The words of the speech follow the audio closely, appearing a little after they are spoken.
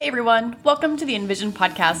Hey everyone, welcome to the Envision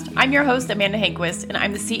Podcast. I'm your host, Amanda Hanquist, and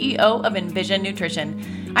I'm the CEO of Envision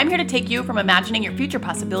Nutrition. I'm here to take you from imagining your future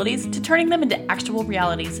possibilities to turning them into actual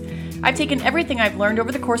realities. I've taken everything I've learned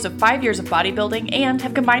over the course of 5 years of bodybuilding and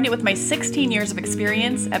have combined it with my 16 years of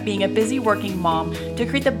experience at being a busy working mom to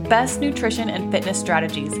create the best nutrition and fitness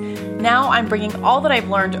strategies. Now I'm bringing all that I've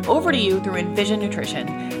learned over to you through Envision Nutrition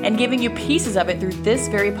and giving you pieces of it through this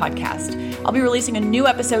very podcast. I'll be releasing a new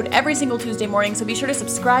episode every single Tuesday morning, so be sure to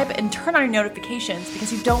subscribe and turn on your notifications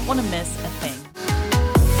because you don't want to miss a thing.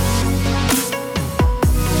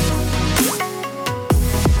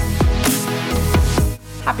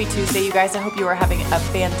 Happy Tuesday, you guys. I hope you are having a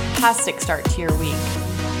fantastic start to your week.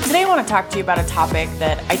 Today I want to talk to you about a topic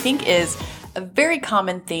that I think is a very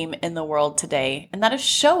common theme in the world today, and that is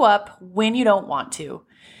show up when you don't want to.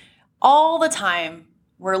 All the time,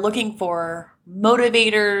 we're looking for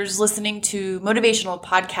motivators, listening to motivational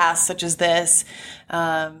podcasts such as this,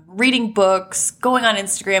 reading books, going on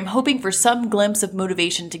Instagram, hoping for some glimpse of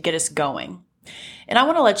motivation to get us going. And I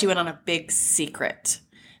want to let you in on a big secret.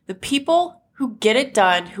 The people who get it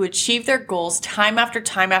done, who achieve their goals time after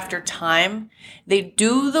time after time, they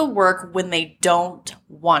do the work when they don't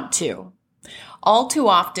want to. All too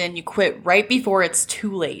often, you quit right before it's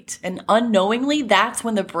too late, and unknowingly, that's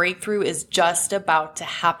when the breakthrough is just about to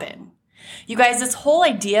happen. You guys, this whole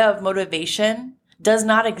idea of motivation does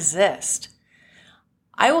not exist.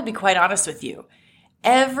 I will be quite honest with you.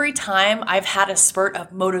 Every time I've had a spurt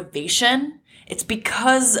of motivation, it's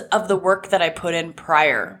because of the work that I put in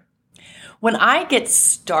prior. When I get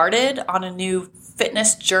started on a new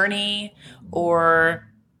fitness journey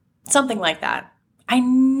or something like that, I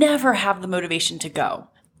never have the motivation to go,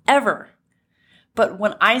 ever. But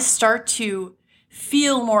when I start to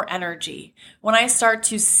feel more energy, when I start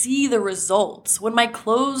to see the results, when my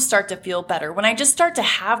clothes start to feel better, when I just start to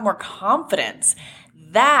have more confidence,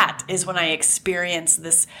 that is when I experience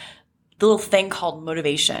this little thing called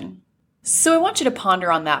motivation. So I want you to ponder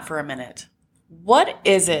on that for a minute. What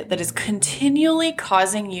is it that is continually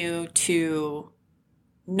causing you to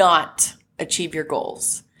not achieve your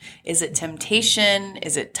goals? Is it temptation?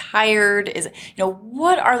 Is it tired? Is it,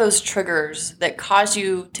 what are those triggers that cause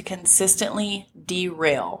you to consistently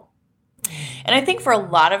derail? And I think for a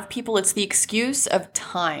lot of people, it's the excuse of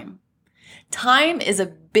time. Time is a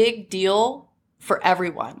big deal for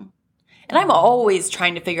everyone. And I'm always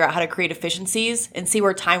trying to figure out how to create efficiencies and see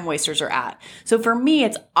where time wasters are at. So for me,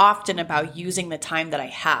 it's often about using the time that I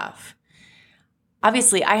have.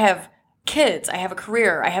 Obviously, I have kids, I have a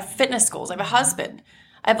career, I have fitness goals, I have a husband.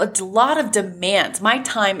 I have a lot of demands. My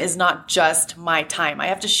time is not just my time. I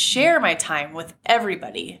have to share my time with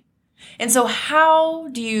everybody. And so how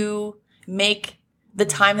do you make the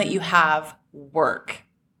time that you have work?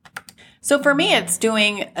 So for me, it's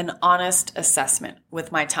doing an honest assessment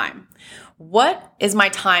with my time. What is my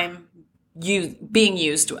time being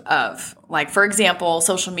used of? Like, for example,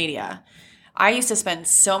 social media. I used to spend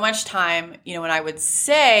so much time, and I would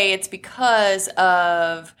say it's because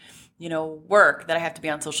of work that I have to be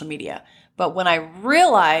on social media. But when I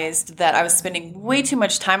realized that I was spending way too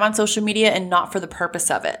much time on social media and not for the purpose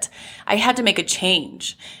of it, I had to make a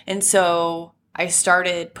change. And so I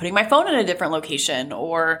started putting my phone in a different location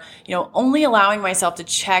or, only allowing myself to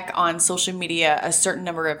check on social media a certain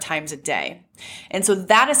number of times a day. And so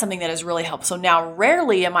that is something that has really helped. So now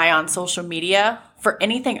rarely am I on social media for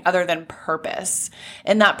anything other than purpose.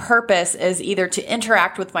 And that purpose is either to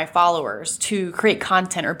interact with my followers, to create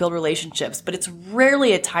content or build relationships, but it's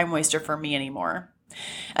rarely a time waster for me anymore.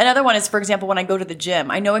 Another one is, for example, when I go to the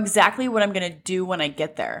gym, I know exactly what I'm going to do when I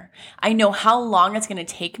get there. I know how long it's going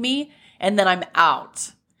to take me, and then I'm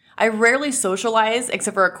out. I rarely socialize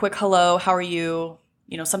except for a quick hello, how are you,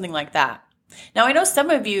 something like that. Now, I know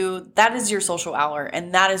some of you, that is your social hour,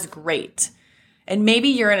 and that is great. And maybe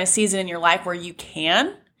you're in a season in your life where you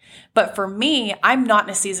can, but for me, I'm not in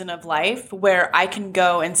a season of life where I can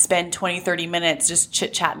go and spend 20, 30 minutes just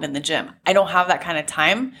chit-chatting in the gym. I don't have that kind of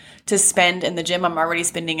time to spend in the gym. I'm already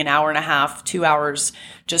spending an hour and a half, 2 hours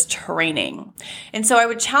just training. And so I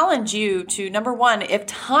would challenge you to, number one, if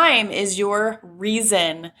time is your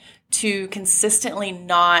reason to consistently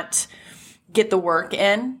not get the work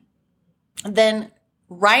in, then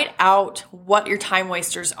write out what your time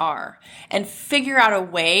wasters are and figure out a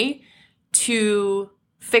way to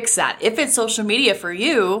fix that. If it's social media for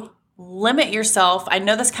you, limit yourself. I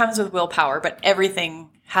know this comes with willpower, but everything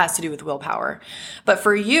has to do with willpower. But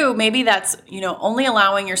for you, maybe that's, only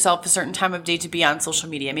allowing yourself a certain time of day to be on social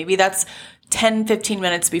media. Maybe that's 10, 15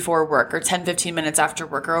 minutes before work or 10, 15 minutes after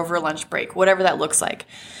work or over a lunch break, whatever that looks like.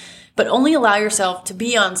 But only allow yourself to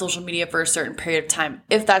be on social media for a certain period of time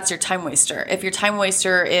if that's your time waster. If your time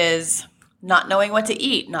waster is not knowing what to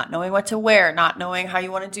eat, not knowing what to wear, not knowing how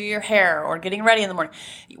you want to do your hair, or getting ready in the morning,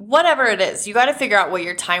 whatever it is, you got to figure out what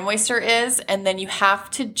your time waster is, and then you have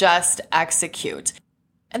to just execute.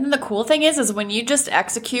 And then the cool thing is when you just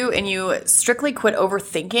execute and you strictly quit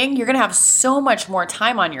overthinking, you're going to have so much more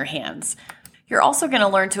time on your hands. You're also going to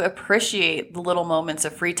learn to appreciate the little moments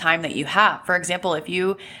of free time that you have. For example, if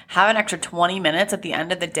you have an extra 20 minutes at the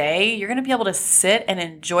end of the day, you're going to be able to sit and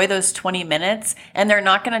enjoy those 20 minutes, and they're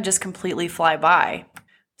not going to just completely fly by.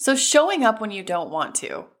 So showing up when you don't want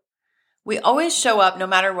to. We always show up no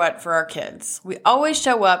matter what for our kids. We always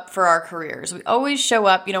show up for our careers. We always show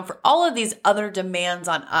up, for all of these other demands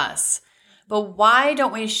on us. But why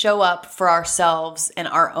don't we show up for ourselves and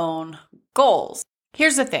our own goals?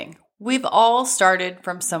 Here's the thing. We've all started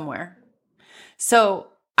from somewhere. So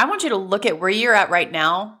I want you to look at where you're at right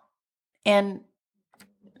now and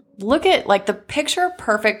look at like the picture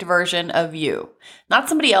perfect version of you, not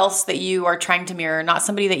somebody else that you are trying to mirror, not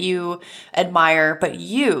somebody that you admire, but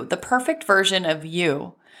you, the perfect version of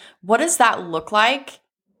you. What does that look like?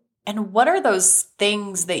 And what are those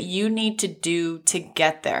things that you need to do to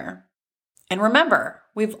get there? And remember,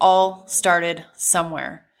 we've all started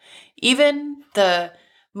somewhere. Even the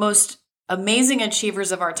most amazing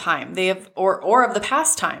achievers of our time, or of the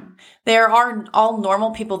past time, there are all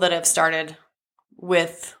normal people that have started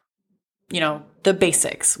with, the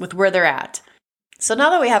basics, with where they're at. So now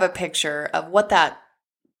that we have a picture of what that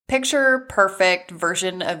picture perfect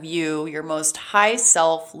version of you, your most high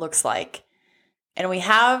self, looks like, and we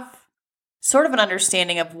have sort of an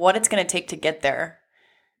understanding of what it's going to take to get there,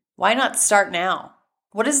 why not start now?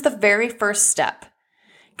 What is the very first step?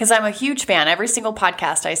 Because I'm a huge fan. Every single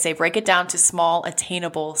podcast I say, break it down to small,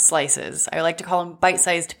 attainable slices. I like to call them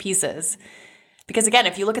bite-sized pieces. Because again,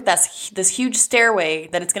 if you look at this huge stairway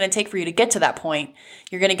that it's going to take for you to get to that point,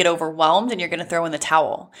 you're going to get overwhelmed and you're going to throw in the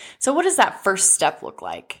towel. So what does that first step look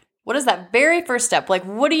like? What is that very first step? Like,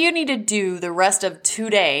 what do you need to do the rest of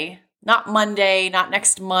today? Not Monday, not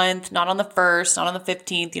next month, not on the 1st, not on the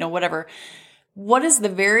 15th, whatever. What is the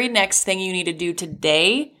very next thing you need to do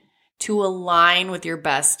today to align with your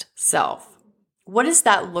best self? What does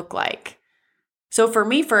that look like? So for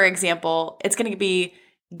me, for example, it's going to be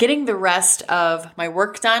getting the rest of my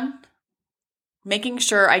work done, making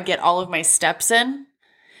sure I get all of my steps in,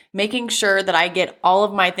 making sure that I get all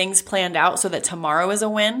of my things planned out so that tomorrow is a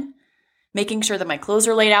win, making sure that my clothes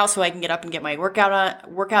are laid out so I can get up and get my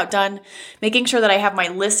workout done, making sure that I have my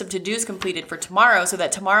list of to-dos completed for tomorrow so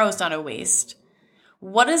that tomorrow is not a waste.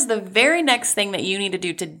 What is the very next thing that you need to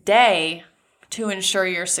do today to ensure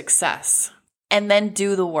your success? And then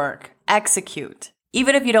do the work. Execute,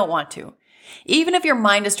 even if you don't want to. Even if your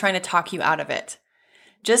mind is trying to talk you out of it.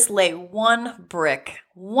 Just lay one brick,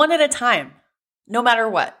 one at a time, no matter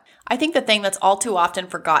what. I think the thing that's all too often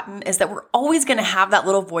forgotten is that we're always going to have that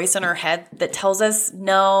little voice in our head that tells us,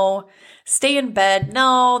 no, stay in bed.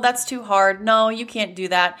 No, that's too hard. No, you can't do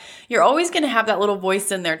that. You're always going to have that little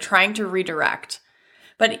voice in there trying to redirect.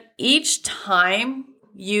 But each time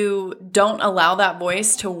you don't allow that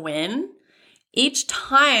voice to win, each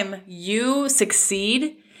time you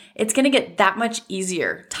succeed, it's going to get that much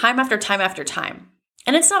easier time after time after time.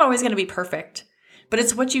 And it's not always going to be perfect, but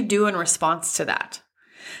it's what you do in response to that.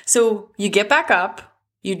 So you get back up,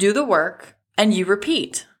 you do the work, and you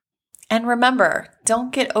repeat. And remember,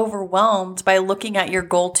 don't get overwhelmed by looking at your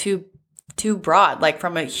goal too broad, like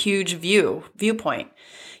from a huge viewpoint.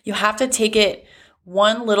 You have to take it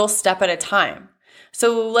one little step at a time.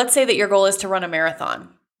 So let's say that your goal is to run a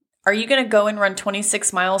marathon. Are you going to go and run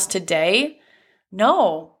 26 miles today?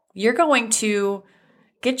 No, you're going to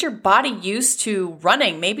get your body used to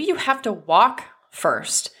running. Maybe you have to walk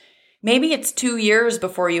first. Maybe it's 2 years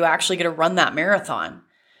before you actually get to run that marathon.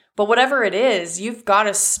 But whatever it is, you've got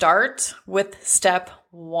to start with step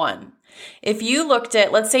one. If you looked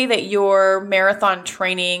at, let's say that your marathon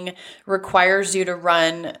training requires you to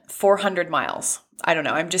run 400 miles. I don't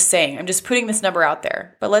know. I'm just putting this number out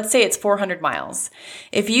there. But let's say it's 400 miles.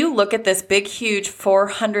 If you look at this big, huge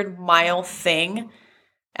 400-mile thing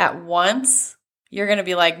at once, you're going to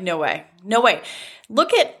be like, no way. No way.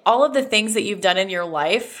 Look at all of the things that you've done in your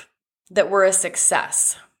life that were a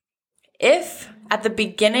success. If at the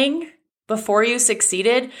beginning, before you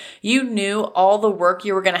succeeded, you knew all the work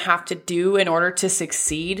you were going to have to do in order to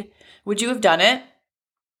succeed, would you have done it?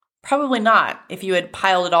 Probably not, if you had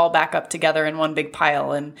piled it all back up together in one big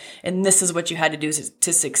pile and this is what you had to do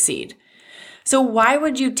to succeed. So why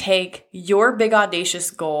would you take your big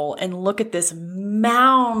audacious goal and look at this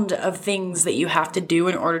mound of things that you have to do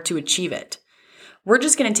in order to achieve it? We're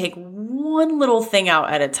just going to take one little thing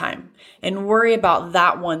out at a time and worry about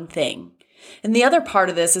that one thing. And the other part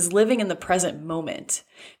of this is living in the present moment.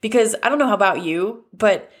 Because I don't know how about you,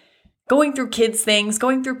 but going through kids' things,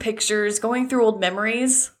 going through pictures, going through old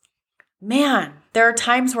memories, man, there are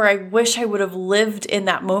times where I wish I would have lived in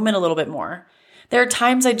that moment a little bit more. There are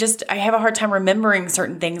times I have a hard time remembering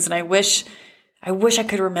certain things, and I wish I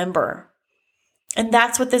could remember. And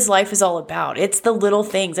that's what this life is all about. It's the little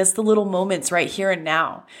things. It's the little moments right here and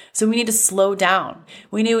now. So we need to slow down.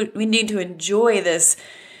 We need to enjoy this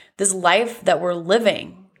life that we're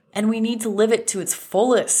living, and we need to live it to its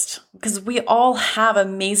fullest because we all have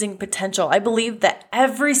amazing potential. I believe that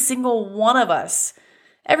every single one of us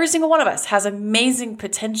has amazing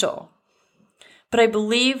potential. But I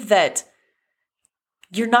believe that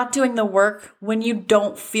you're not doing the work when you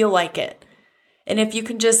don't feel like it. And if you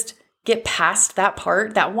can just get past that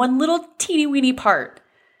part, that one little teeny weeny part,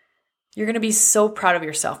 you're going to be so proud of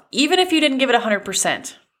yourself. Even if you didn't give it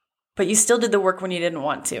 100%, but you still did the work when you didn't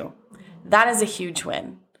want to. That is a huge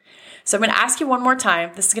win. So I'm going to ask you one more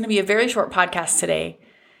time. This is going to be a very short podcast today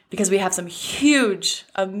because we have some huge,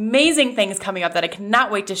 amazing things coming up that I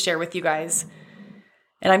cannot wait to share with you guys.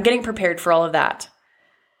 And I'm getting prepared for all of that.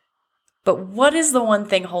 But what is the one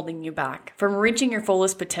thing holding you back from reaching your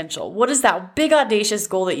fullest potential? What is that big audacious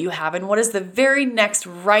goal that you have? And what is the very next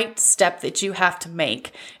right step that you have to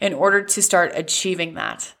make in order to start achieving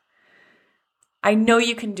that? I know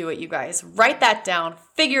you can do it, you guys. Write that down.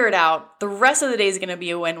 Figure it out. The rest of the day is going to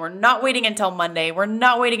be a win. We're not waiting until Monday. We're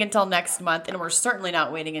not waiting until next month. And we're certainly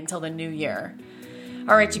not waiting until the new year.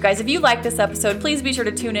 All right, you guys, if you like this episode, please be sure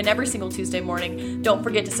to tune in every single Tuesday morning. Don't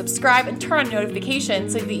forget to subscribe and turn on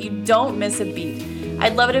notifications so that you don't miss a beat.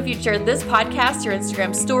 I'd love it if you'd share this podcast, your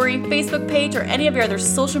Instagram story, Facebook page, or any of your other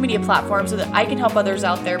social media platforms so that I can help others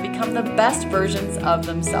out there become the best versions of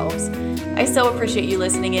themselves. I so appreciate you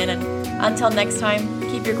listening in, and until next time,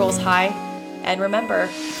 keep your goals high, and remember,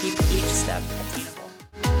 keep each step